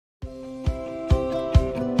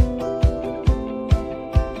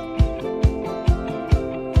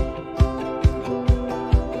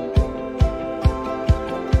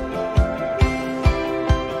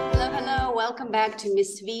back to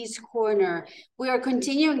Miss V's Corner. We are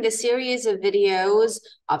continuing the series of videos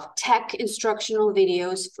of tech instructional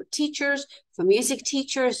videos for teachers, for music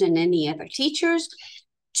teachers, and any other teachers.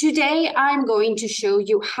 Today, I'm going to show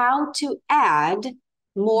you how to add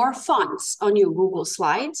more fonts on your Google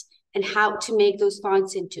Slides and how to make those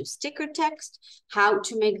fonts into sticker text, how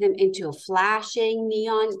to make them into a flashing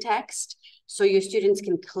neon text, so your students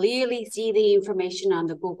can clearly see the information on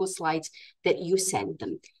the Google Slides that you send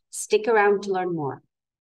them. Stick around to learn more.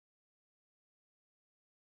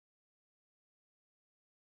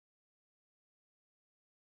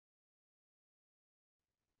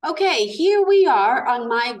 Okay, here we are on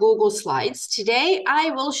my Google Slides. Today,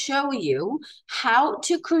 I will show you how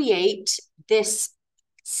to create this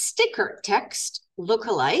sticker text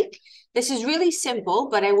lookalike. This is really simple,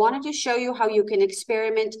 but I wanted to show you how you can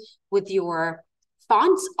experiment with your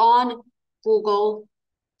fonts on Google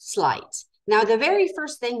Slides. Now, the very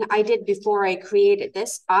first thing I did before I created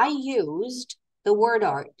this, I used the word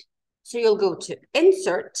art. So you'll go to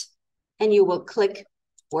Insert, and you will click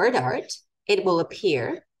Word Art. It will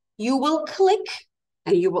appear. You will click,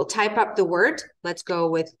 and you will type up the word. Let's go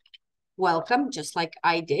with welcome, just like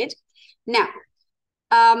I did. Now,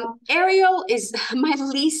 Arial is my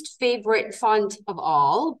least favorite font of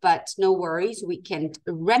all, but no worries, we can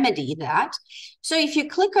remedy that. So if you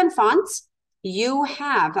click on fonts, you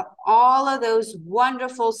have all of those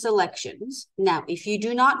wonderful selections. Now, if you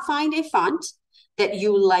do not find a font that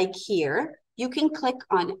you like here, you can click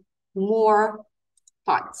on more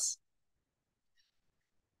fonts.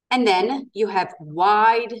 And then you have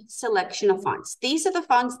wide selection of fonts. These are the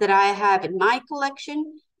fonts that I have in my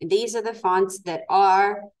collection. And these are the fonts that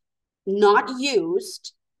are not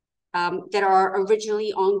used, that are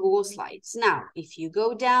originally on Google Slides. Now, if you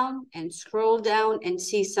go down and scroll down and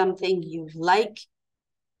see something you like,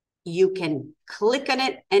 you can click on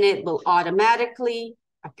it and it will automatically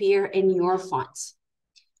appear in your fonts.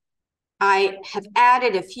 I have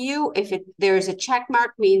added a few. If there's a check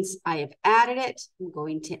mark, means I have added it. I'm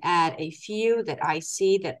going to add a few that I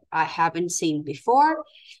see that I haven't seen before.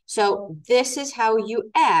 So this is how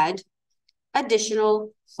you add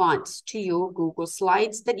additional fonts to your Google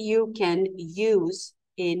Slides that you can use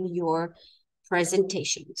in your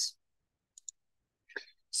presentations.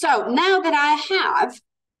 So now that I have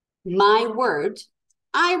my word,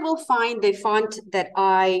 I will find the font that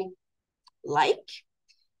I like.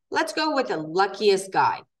 Let's go with the luckiest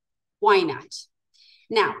guy. Why not?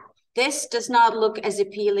 Now, this does not look as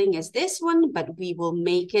appealing as this one, but we will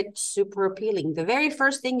make it super appealing. The very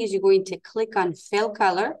first thing is you're going to click on Fill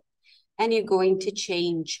Color, and you're going to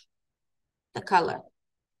change the color.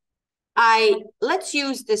 Let's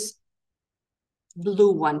use this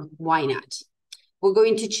blue one. Why not? We're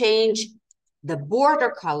going to change the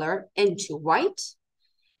border color into white,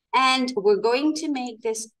 and we're going to make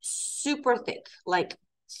this super thick, like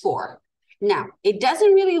 4. Now, it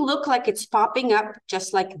doesn't really look like it's popping up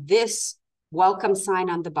just like this welcome sign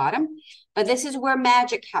on the bottom, but this is where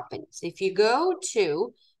magic happens. If you go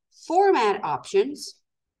to Format Options,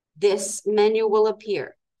 this menu will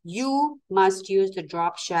appear. You must use the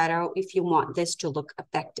drop shadow if you want this to look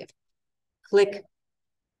effective. Click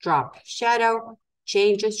Drop Shadow,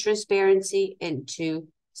 changes transparency into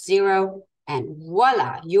 0, and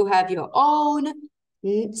voila, you have your own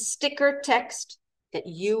sticker text that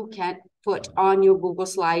you can put on your Google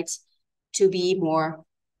Slides to be more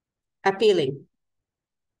appealing.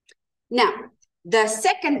 Now, the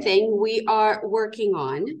second thing we are working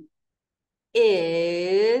on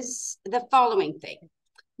is the following thing.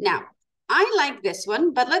 Now, I like this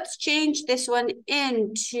one, but let's change this one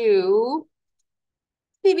into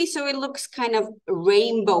maybe so it looks kind of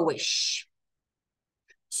rainbowish.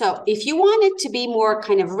 So if you want it to be more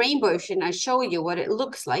kind of rainbowish, and I show you what it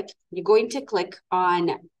looks like, you're going to click on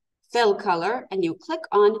Fill Color and you click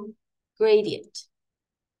on Gradient.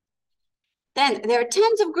 Then there are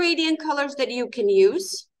tons of gradient colors that you can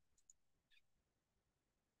use.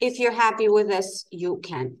 If you're happy with this, you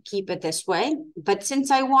can keep it this way. But since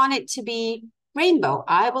I want it to be rainbow,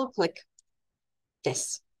 I will click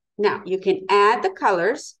this. Now, you can add the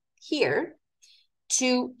colors here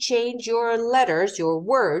to change your letters, your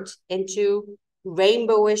words, into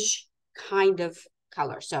rainbowish kind of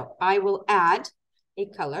color. So I will add a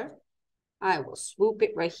color. I will swoop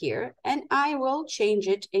it right here, and I will change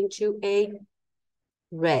it into a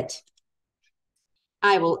red.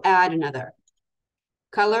 I will add another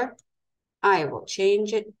color. I will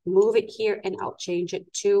change it, move it here, and I'll change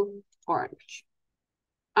it to orange.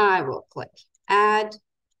 I will click Add.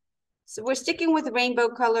 So we're sticking with rainbow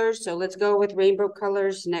colors, so let's go with rainbow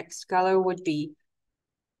colors. Next color would be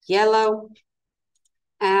yellow.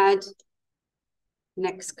 Add.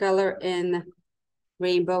 Next color in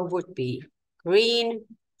rainbow would be green.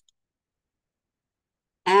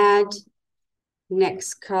 Add.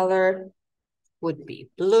 Next color would be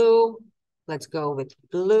blue. Let's go with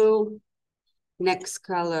blue. Next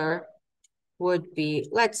color would be,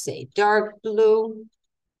 let's say, dark blue.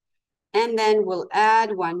 And then we'll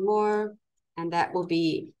add one more, and that will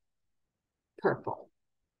be purple,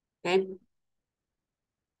 okay?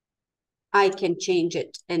 I can change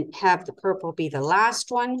it and have the purple be the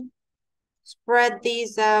last one. Spread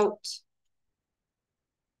these out.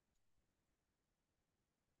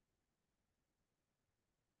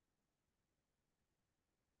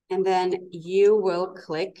 And then you will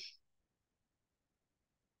click.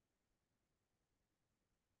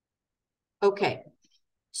 Okay,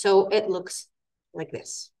 so it looks like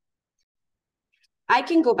this. I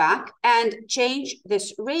can go back and change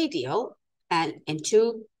this radial and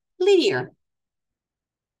into linear.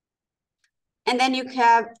 And then you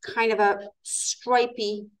have kind of a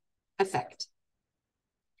stripy effect.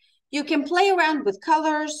 You can play around with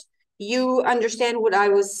colors. You understand what I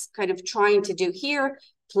was kind of trying to do here.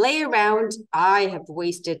 Play around. I have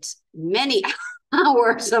wasted many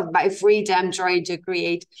hours of my free time trying to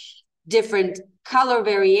create different color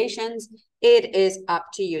variations. It is up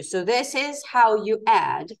to you. So this is how you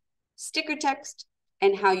add sticker text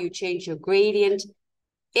and how you change your gradient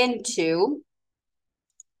into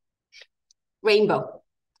rainbow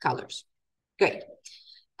colors. Great.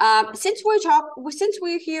 Since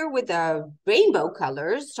we're here with the rainbow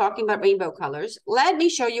colors, talking about rainbow colors, let me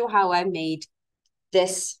show you how I made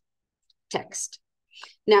this text.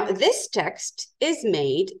 Now, this text is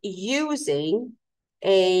made using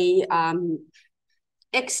a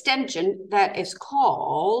extension that is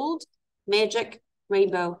called Magic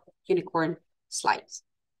Rainbow Unicorn Slides.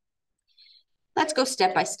 Let's go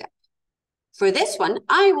step by step. For this one,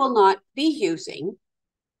 I will not be using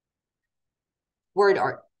word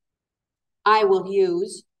art. I will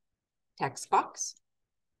use text box,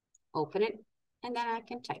 open it, and then I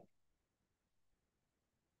can type.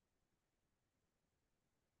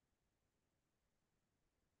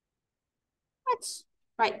 Let's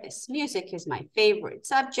write this. Music is my favorite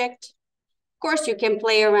subject. Of course, you can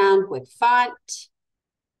play around with font.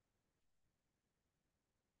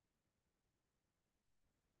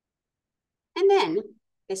 And then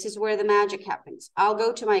this is where the magic happens. I'll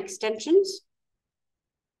go to my extensions.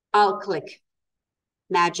 I'll click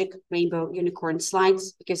Magic Rainbow Unicorn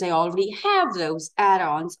Slides because I already have those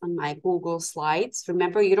add-ons on my Google Slides.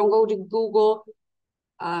 Remember, you don't go to Google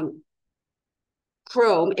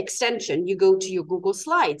Chrome extension. You go to your Google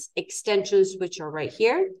Slides extensions, which are right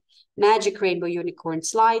here. Magic Rainbow Unicorn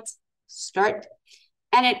Slides. Start.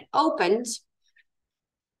 And it opens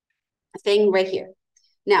a thing right here.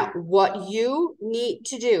 Now, what you need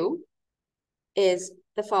to do is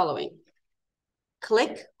the following.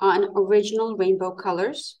 Click on Original Rainbow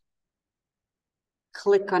Colors.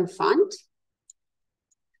 Click on Font.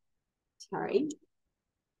 Sorry.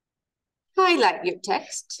 Highlight your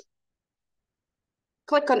text.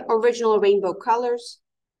 Click on Original Rainbow Colors.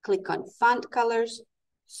 Click on Font Colors.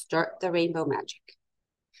 Start the rainbow magic.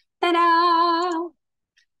 Ta-da!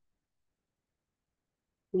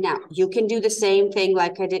 Now, you can do the same thing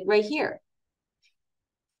like I did right here.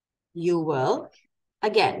 You will,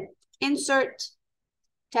 again, insert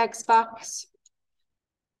text box.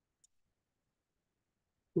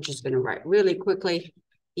 I'm just going to write really quickly.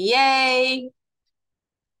 Yay!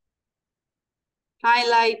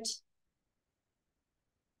 Highlight.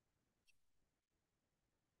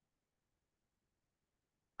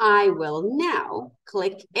 I will now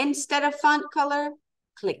click, instead of font color,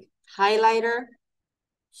 click highlighter,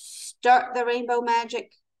 start the rainbow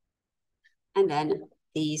magic, and then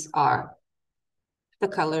these are the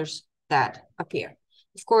colors that appear.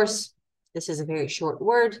 Of course, this is a very short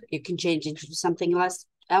word. You can change it to something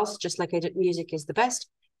else, just like I did. Music is the best.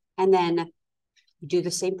 And then you do the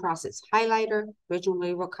same process. Highlighter, original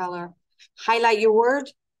rainbow color, highlight your word,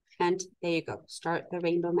 and there you go. Start the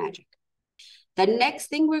rainbow magic. The next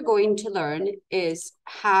thing we're going to learn is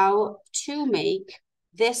how to make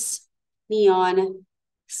this neon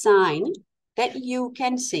sign that you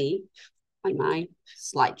can see on my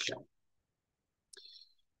slideshow.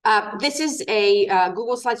 This is a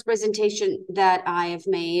Google Slides presentation that I have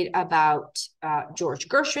made about George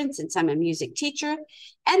Gershwin, since I'm a music teacher.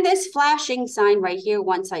 And this flashing sign right here,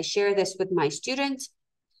 once I share this with my students,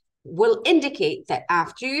 will indicate that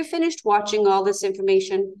after you finished watching all this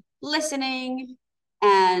information, listening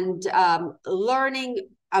and learning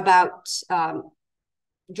about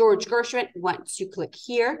George Gershwin, once you click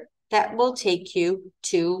here, that will take you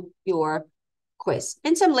to your quiz.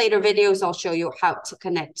 In some later videos, I'll show you how to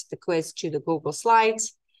connect the quiz to the Google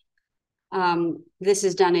Slides. This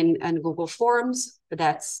is done in Google Forms, but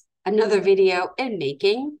that's another video in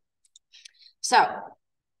making. So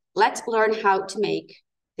let's learn how to make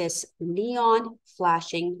this neon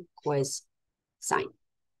flashing quiz sign.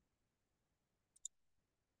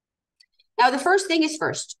 Now, the first thing is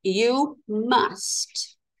first, you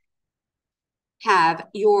must have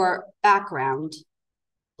your background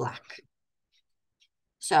black.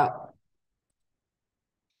 So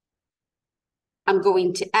I'm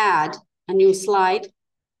going to add a new slide.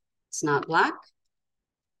 It's not black.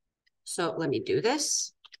 So let me do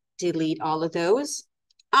this. Delete all of those.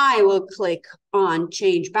 I will click on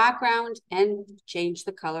change background and change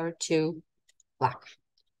the color to black.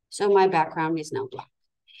 So my background is now black.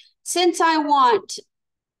 Since I want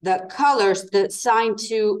the colors, the sign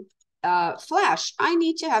to flash, I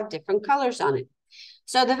need to have different colors on it.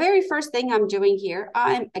 So the very first thing I'm doing here,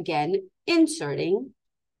 I'm again inserting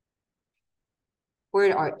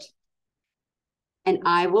word art. And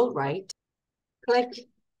I will write, click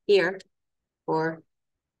here for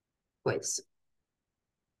quiz.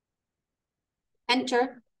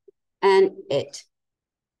 Enter, and it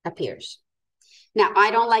appears. Now,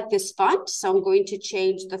 I don't like this font, so I'm going to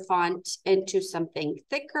change the font into something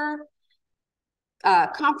thicker.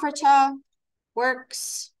 Comforta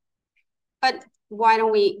works, but why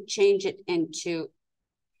don't we change it into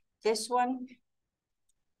this one?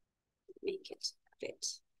 Make it a bit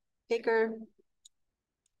bigger.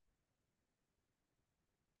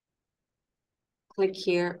 Click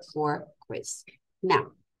here for quiz. Now,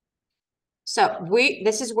 so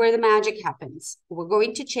this is where the magic happens. We're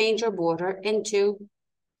going to change our border into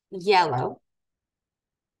yellow.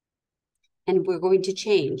 And we're going to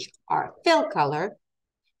change our fill color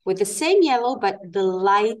with the same yellow, but the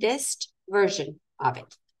lightest version of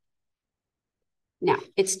it. Now,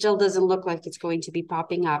 it still doesn't look like it's going to be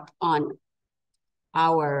popping up on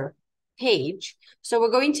our page. So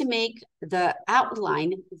we're going to make the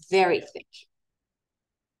outline very thick.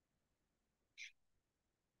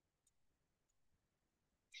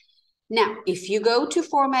 Now, if you go to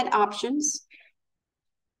Format Options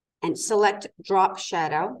and select Drop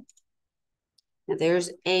Shadow, now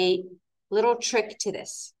there's a little trick to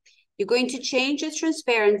this. You're going to change the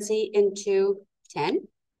transparency into 10.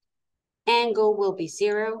 Angle will be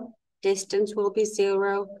 0. Distance will be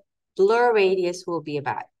 0. Blur radius will be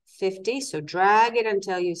about 50. So drag it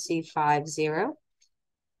until you see 50.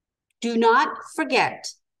 Do not forget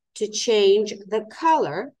to change the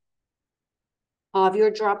color of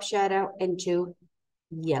your drop shadow into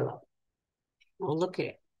yellow. Now look at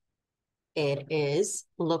it. It is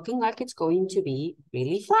looking like it's going to be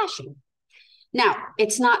really flashing. Now,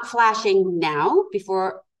 it's not flashing now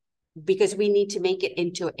because we need to make it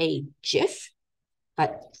into a GIF.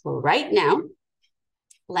 But for right now,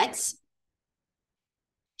 let's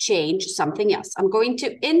change something else. I'm going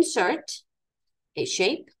to insert a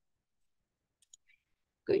shape.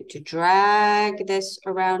 I'm going to drag this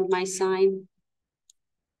around my sign.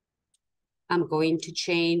 I'm going to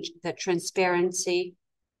change the transparency,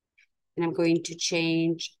 and I'm going to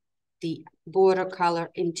change the border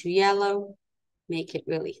color into yellow, make it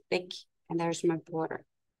really thick, and there's my border.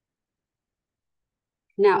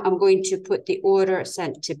 Now I'm going to put the order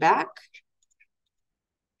sent to back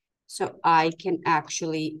so I can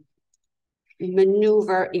actually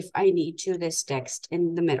maneuver, if I need to, this text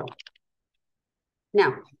in the middle.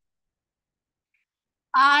 Now,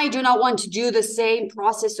 I do not want to do the same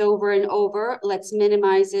process over and over. Let's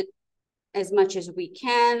minimize it as much as we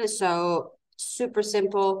can. So super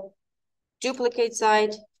simple, duplicate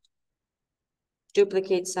side,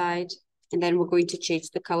 and then we're going to change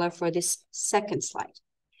the color for this second slide.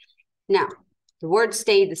 Now, the words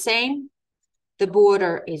stay the same. The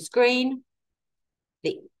border is green.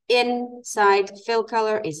 The inside fill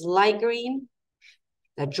color is light green.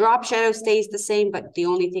 The drop shadow stays the same, but the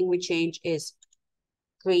only thing we change is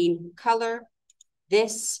green color.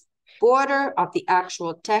 This border of the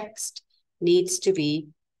actual text needs to be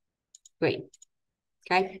green,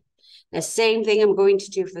 okay? The same thing I'm going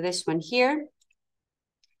to do for this one here.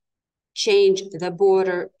 Change the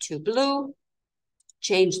border to blue,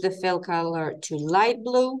 change the fill color to light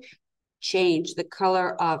blue, change the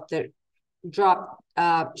color of the drop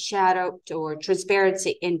shadow or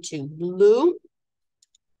transparency into blue,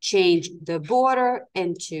 change the border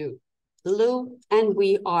into blue, and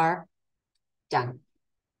we are done.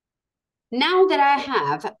 Now that I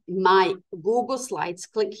have my Google Slides,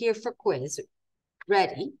 click here for quiz,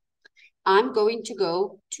 ready, I'm going to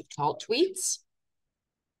go to Tall Tweets.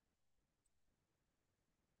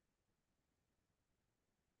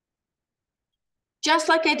 Just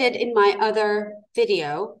like I did in my other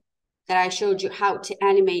video that I showed you how to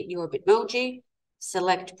animate your Bitmoji,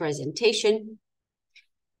 select presentation,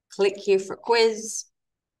 click here for quiz.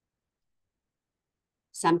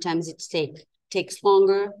 Sometimes it takes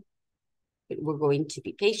longer, but we're going to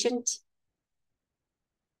be patient.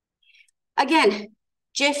 Again,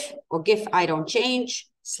 GIF or GIF I don't change,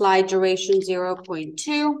 slide duration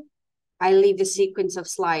 0.2. I leave the sequence of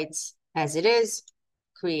slides as it is,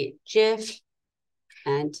 create GIF,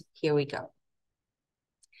 and here we go.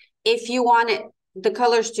 If you want the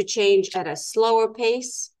colors to change at a slower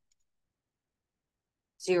pace,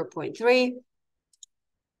 0.3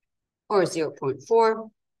 or 0.4,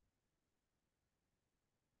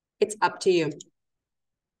 it's up to you.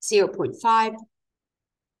 0.5.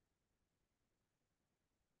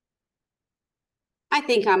 I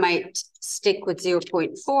think I might stick with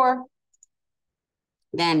 0.4.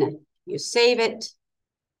 Then you save it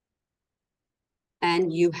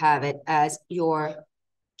and you have it as your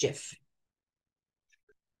GIF.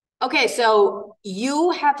 Okay, so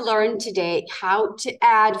you have learned today how to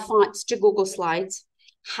add fonts to Google Slides,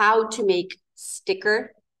 how to make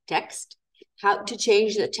sticker text, how to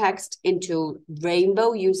change the text into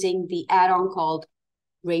rainbow using the add-on called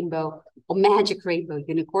Rainbow or Magic Rainbow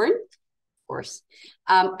Unicorn, of course,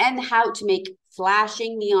 and how to make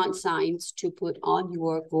flashing neon signs to put on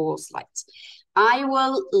your Google Slides. I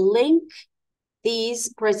will link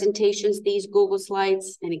these presentations, these Google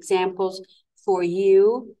Slides and examples for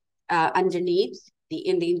you underneath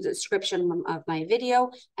in the description of my video.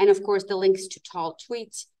 And of course, the links to tall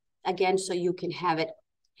tweets, again, so you can have it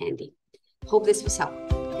handy. Hope this was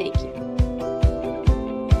helpful. Thank you.